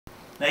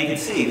Now you can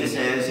see, this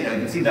is, you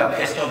can see the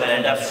pistol that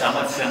ended up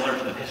somewhat similar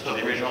to the pistol of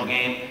the original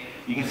game.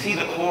 You can see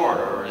the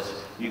corridors.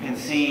 You can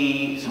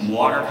see some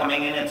water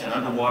coming in. It's an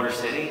underwater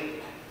city.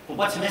 But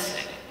what's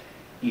missing?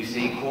 You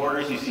see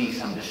corridors, you see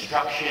some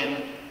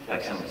destruction,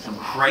 like some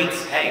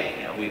crates.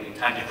 Hey, we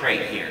time to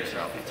crate here,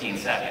 so 15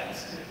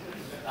 seconds.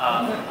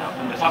 I'm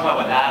going to talk about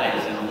what that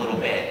is in a little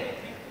bit.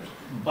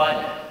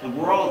 But the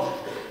world,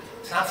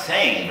 it's not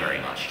saying very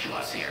much to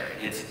us here.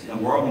 It's a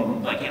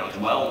world, like, it's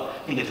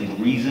I think it's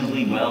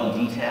reasonably well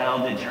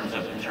detailed in terms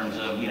of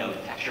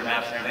texture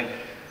maps and everything.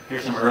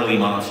 Here's some early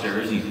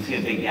monsters. You can see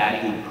a Big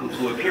Daddy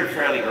who appeared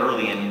fairly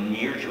early and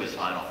near to his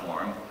final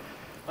form.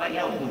 But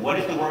what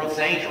is the world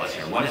saying to us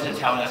here? What is it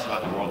telling us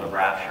about the world of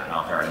Rapture?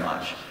 Not very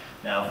much.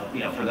 Now,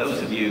 for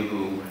those of you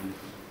who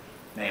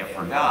may have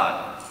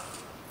forgot,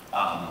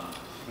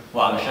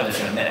 well, I'm going to show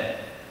this in a minute.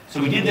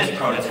 So we did this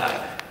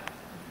prototype,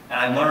 and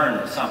I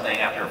learned something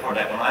after a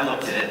prototype. When I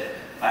looked at it,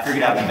 I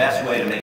figured out the best way to make